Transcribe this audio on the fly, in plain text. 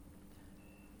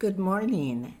Good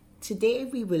morning. Today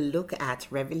we will look at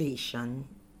Revelation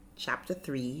chapter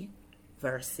 3,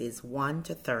 verses 1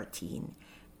 to 13,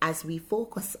 as we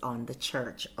focus on the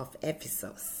Church of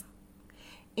Ephesus.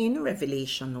 In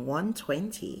Revelation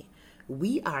 1:20,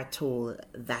 we are told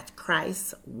that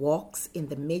Christ walks in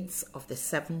the midst of the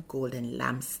seven golden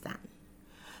lampstands.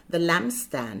 The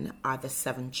lampstand are the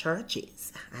seven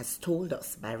churches, as told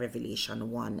us by Revelation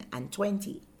 1 and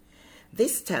 20.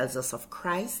 This tells us of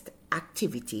Christ's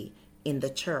activity in the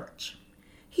church.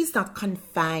 He's not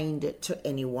confined to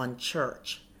any one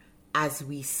church, as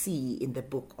we see in the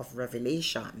book of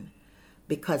Revelation,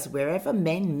 because wherever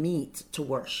men meet to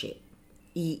worship,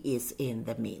 he is in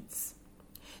the midst.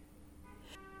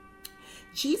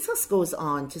 Jesus goes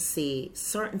on to say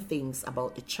certain things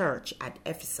about the church at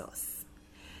Ephesus.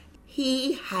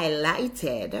 He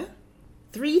highlighted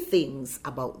three things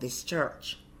about this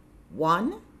church.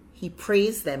 One, he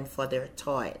praised them for their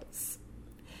toils.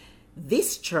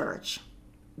 This church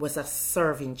was a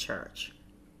serving church,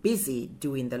 busy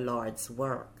doing the Lord's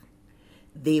work.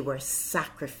 They were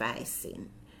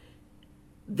sacrificing.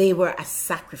 They were a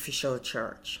sacrificial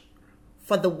church.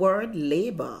 For the word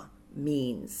labor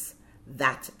means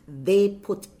that they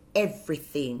put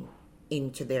everything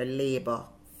into their labor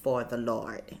for the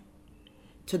Lord,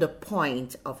 to the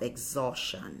point of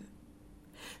exhaustion.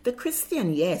 The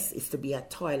Christian, yes, is to be a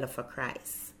toiler for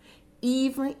Christ.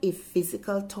 Even if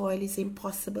physical toil is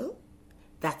impossible,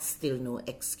 that's still no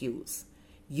excuse.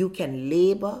 You can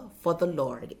labor for the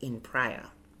Lord in prayer.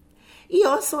 He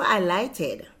also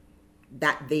highlighted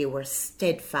that they were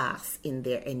steadfast in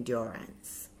their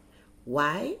endurance.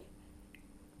 Why?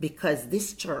 Because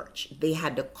this church, they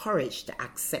had the courage to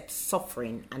accept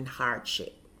suffering and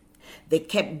hardship. They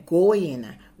kept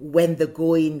going when the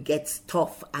going gets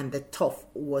tough, and the tough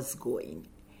was going.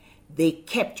 They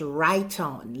kept right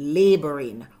on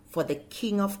laboring for the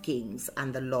King of Kings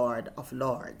and the Lord of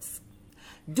Lords.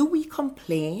 Do we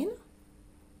complain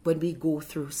when we go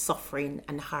through suffering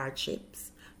and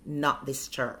hardships? Not this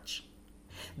church.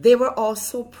 They were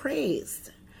also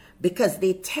praised because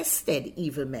they tested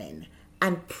evil men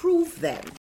and proved them,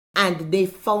 and they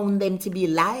found them to be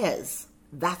liars.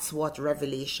 That's what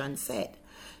Revelation said.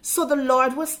 So the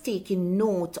Lord was taking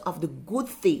note of the good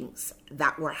things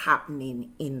that were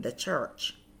happening in the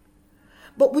church.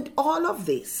 But with all of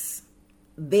this,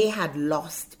 they had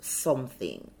lost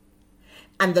something.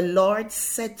 And the Lord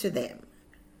said to them,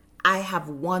 I have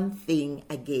one thing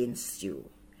against you,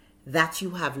 that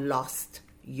you have lost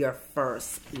your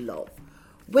first love.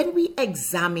 When we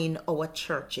examine our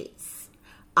churches,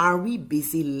 are we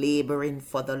busy laboring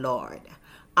for the Lord?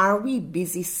 Are we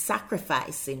busy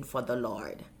sacrificing for the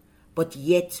Lord? But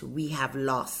yet we have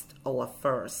lost our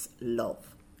first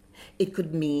love. It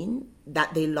could mean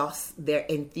that they lost their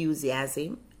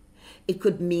enthusiasm. It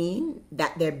could mean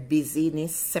that their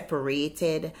busyness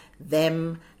separated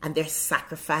them, and their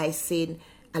sacrificing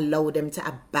allowed them to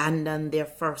abandon their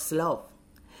first love.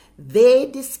 They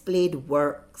displayed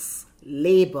works,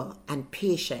 labor, and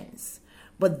patience,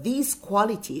 but these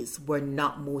qualities were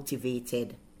not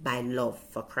motivated by love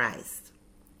for Christ.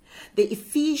 The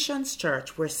Ephesians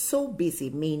church were so busy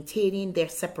maintaining their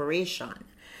separation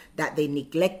that they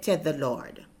neglected the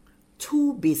Lord.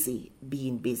 Too busy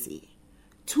being busy.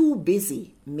 Too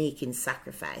busy making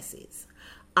sacrifices.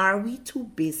 Are we too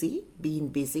busy being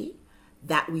busy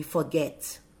that we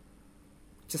forget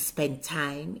to spend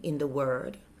time in the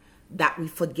Word? That we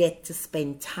forget to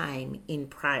spend time in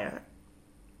prayer?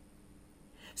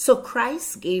 So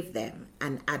Christ gave them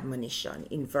an admonition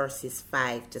in verses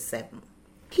 5 to 7.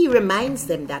 He reminds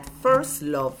them that first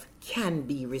love can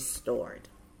be restored.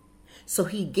 So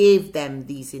he gave them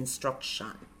these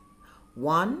instructions.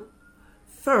 1,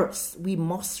 first, we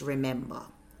must remember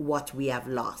what we have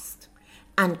lost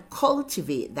and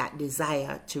cultivate that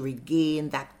desire to regain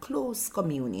that close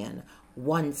communion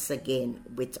once again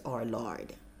with our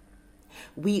Lord.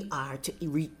 We are to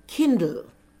rekindle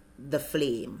the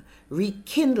flame,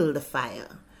 rekindle the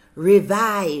fire,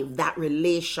 revive that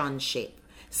relationship,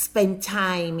 spend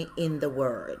time in the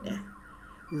Word,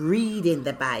 reading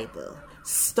the Bible,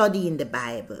 studying the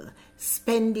Bible,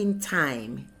 spending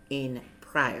time in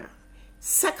prayer.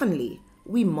 Secondly,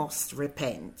 we must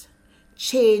repent,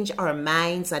 change our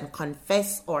minds and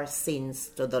confess our sins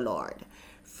to the Lord.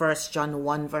 1 John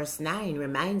 1 verse 9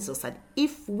 reminds us that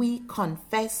if we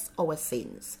confess our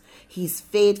sins, he's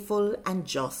faithful and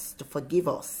just to forgive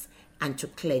us and to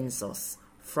cleanse us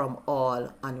from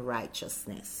all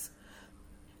unrighteousness.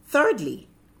 Thirdly,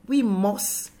 we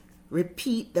must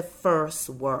repeat the first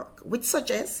work, which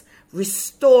suggests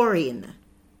restoring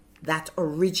that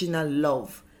original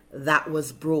love that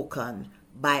was broken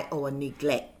by our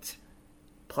neglect,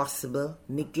 possible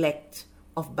neglect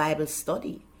of Bible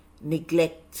study,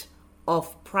 neglect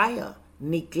of prayer,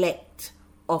 neglect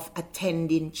of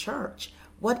attending church.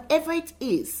 Whatever it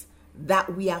is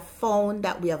that we have found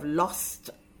that we have lost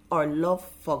our love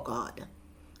for God,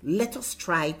 let us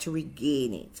try to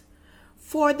regain it.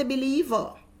 For the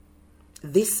believer,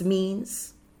 this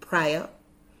means prayer,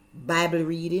 Bible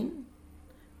reading,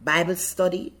 Bible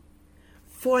study.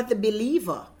 For the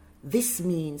believer, this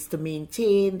means to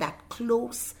maintain that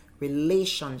close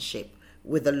relationship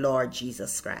with the Lord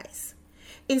Jesus Christ.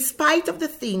 In spite of the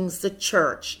things the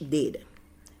church did,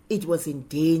 it was in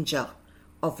danger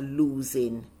of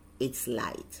losing its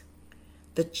light.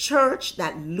 The church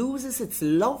that loses its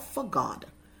love for God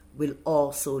will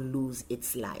also lose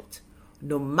its light.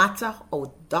 No matter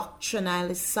how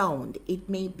doctrinally sound it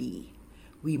may be,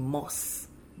 we must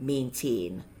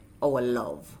maintain our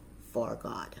love for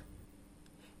God.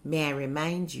 May I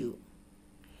remind you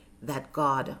that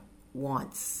God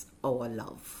wants our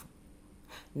love.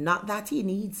 Not that He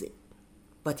needs it,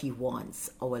 but He wants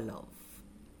our love.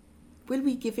 Will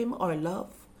we give Him our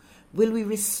love? Will we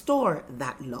restore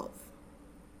that love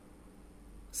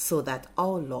so that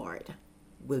our Lord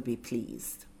will be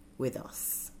pleased with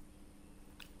us?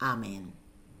 Amen.